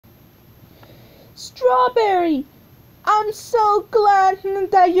Strawberry, I'm so glad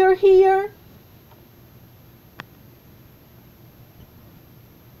that you're here.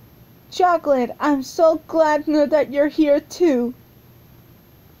 Chocolate, I'm so glad that you're here too.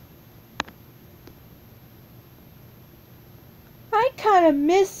 I kinda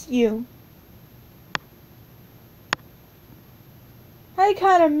miss you. I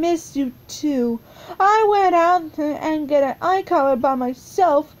kinda miss you too. I went out and get an eye color by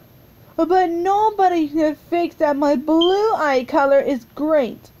myself, but nobody thinks that my blue eye color is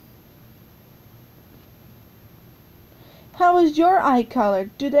great. How is your eye color?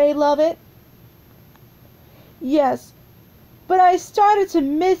 Do they love it? Yes, but I started to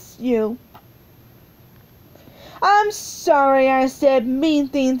miss you. I'm sorry I said mean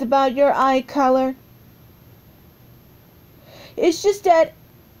things about your eye color. It's just that,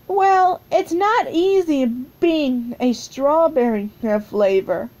 well, it's not easy being a strawberry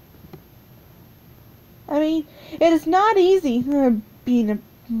flavor. I mean, it is not easy being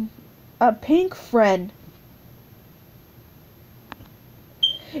a pink friend.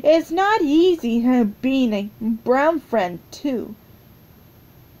 It's not easy being a brown friend, too.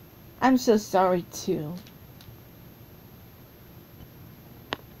 I'm so sorry, too.